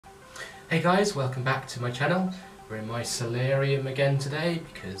Hey guys, welcome back to my channel. We're in my solarium again today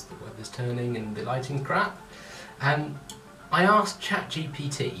because the weather's turning and the lighting's crap. I asked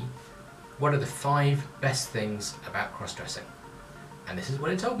ChatGPT what are the 5 best things about cross-dressing, and this is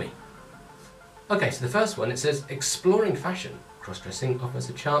what it told me. Okay, so the first one, it says, exploring fashion. Cross-dressing offers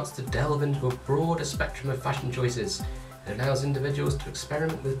a chance to delve into a broader spectrum of fashion choices. It allows individuals to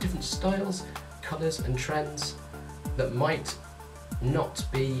experiment with different styles, colours and trends that might not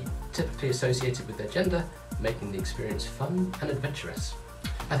be typically associated with their gender, making the experience fun and adventurous.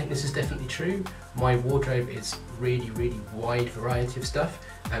 I think this is definitely true. My wardrobe is really wide variety of stuff.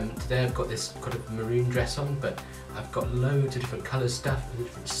 Today I've got this kind of maroon dress on, but I've got loads of different colours stuff,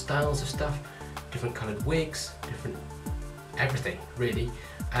 different styles of stuff, different coloured wigs, different everything really.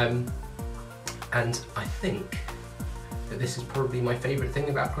 And I think that this is probably my favourite thing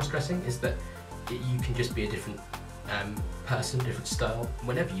about cross-dressing, is that you can just be a different person, different style,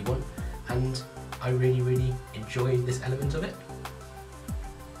 whatever you want, and I really enjoy this element of it.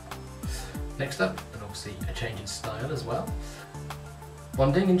 Next up, and obviously a change in style as well,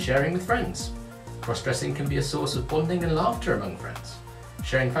 bonding and sharing with friends. Cross-dressing can be a source of bonding and laughter among friends.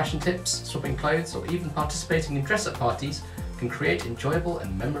 Sharing fashion tips, swapping clothes, or even participating in dress-up parties can create enjoyable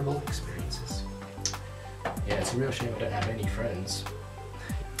and memorable experiences. Yeah, it's a real shame I don't have any friends.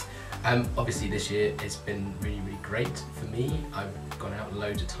 Obviously this year it's been really great for me. I've gone out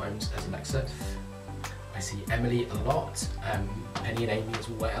loads of times as Alexa. I see Emily a lot, Penny and Amy as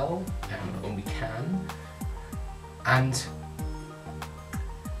well, when we can. And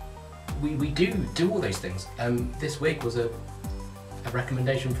we do all those things. This wig was a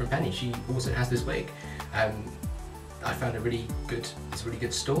recommendation from Penny. She also has this wig. I found it's a really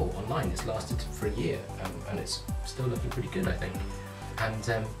good store online. It's lasted for a year, and it's still looking pretty good, I think.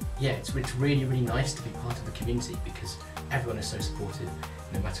 And yeah, it's really nice to be part of the community because everyone is so supportive.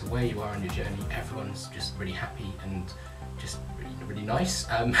 No matter where you are on your journey, everyone's just really happy and just really nice.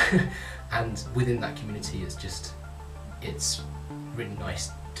 And within that community, it's really nice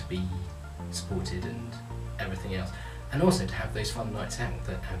to be supported and everything else. And also to have those fun nights out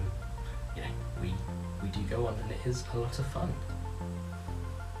that you know, we do go on, and it is a lot of fun.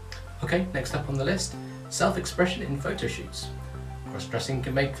 Okay, next up on the list, self-expression in photo shoots. Cross-dressing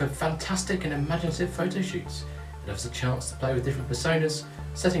can make for fantastic and imaginative photo shoots. It offers a chance to play with different personas,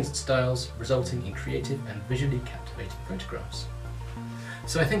 settings and styles, resulting in creative and visually captivating photographs.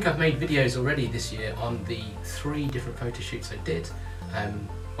 So I think I've made videos already this year on the 3 different photo shoots I did.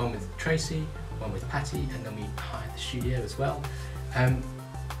 One with Tracy, one with Patty, and then we hired the studio as well.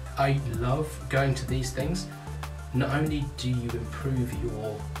 I love going to these things. Not only do you improve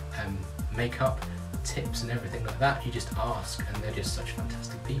your makeup, tips and everything like that, you just ask, and they're just such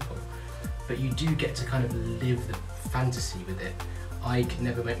fantastic people. But you do get to kind of live the fantasy with it. I can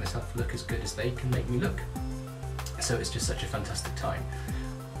never make myself look as good as they can make me look. So it's just such a fantastic time.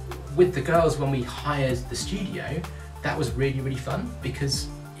 With the girls, when we hired the studio, that was really fun because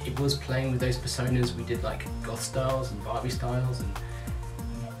it was playing with those personas. We did like goth styles and Barbie styles and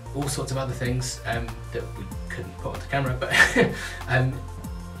all sorts of other things that we couldn't put onto camera, but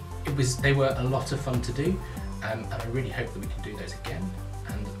they were a lot of fun to do, and I really hope that we can do those again.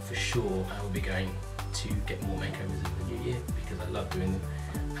 And for sure I will be going to get more makeovers in the new year because I love doing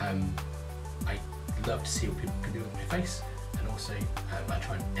them. I love to see what people can do on my face, and also I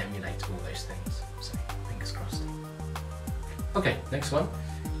try and emulate all those things, so fingers crossed. Okay, next one.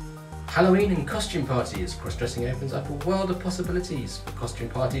 Halloween and costume parties. Cross-dressing opens up a world of possibilities for costume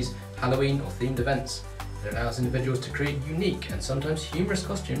parties, Halloween or themed events. It allows individuals to create unique and sometimes humorous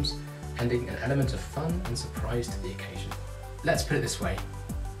costumes, adding an element of fun and surprise to the occasion. Let's put it this way.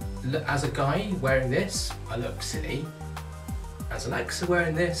 As a guy wearing this, I look silly. As Alexa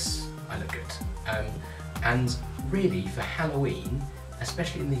wearing this, I look good. And really for Halloween,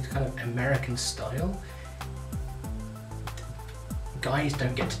 especially in the kind of American style, guys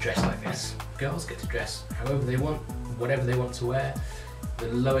don't get to dress like this. Girls get to dress however they want, whatever they want to wear. The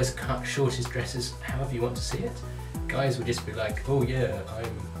lowest cut, shortest dresses, however you want to see it. Guys would just be like, oh yeah,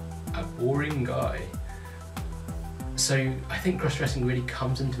 I'm a boring guy. So I think cross-dressing really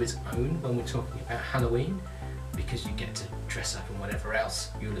comes into its own when we're talking about Halloween, because you get to dress up and whatever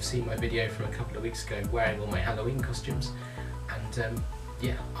else. You'll have seen my video from a couple of weeks ago wearing all my Halloween costumes, and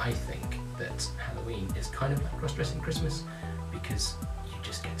yeah, I think that Halloween is kind of like cross-dressing Christmas, because you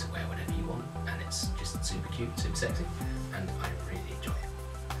just get to wear whatever you want, and it's just super cute, super sexy, and I really enjoy it.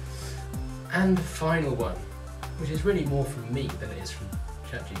 And the final one, which is really more from me than it is from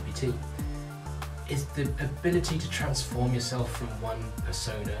ChatGPT, is the ability to transform yourself from one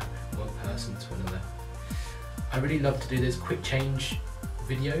persona, one person to another. I really love to do this quick change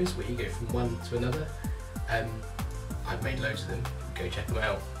videos where you go from one to another. I've made loads of them, go check them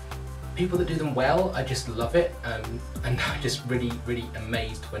out. People that do them well, I just love it, and I'm just really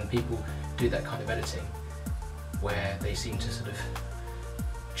amazed when people do that kind of editing where they seem to sort of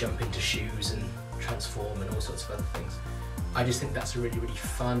jump into shoes and transform and all sorts of other things. I just think that's a really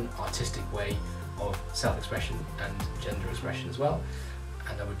fun, artistic way of self-expression and gender expression as well,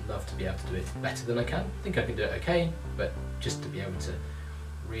 and I would love to be able to do it better than I can. I think I can do it okay, but just to be able to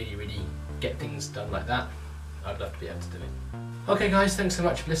really get things done like that, I'd love to be able to do it. Okay guys, thanks so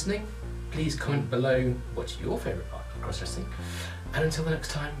much for listening. Please comment below what's your favourite part of cross-dressing, and until the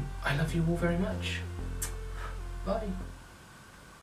next time, I love you all very much. Bye.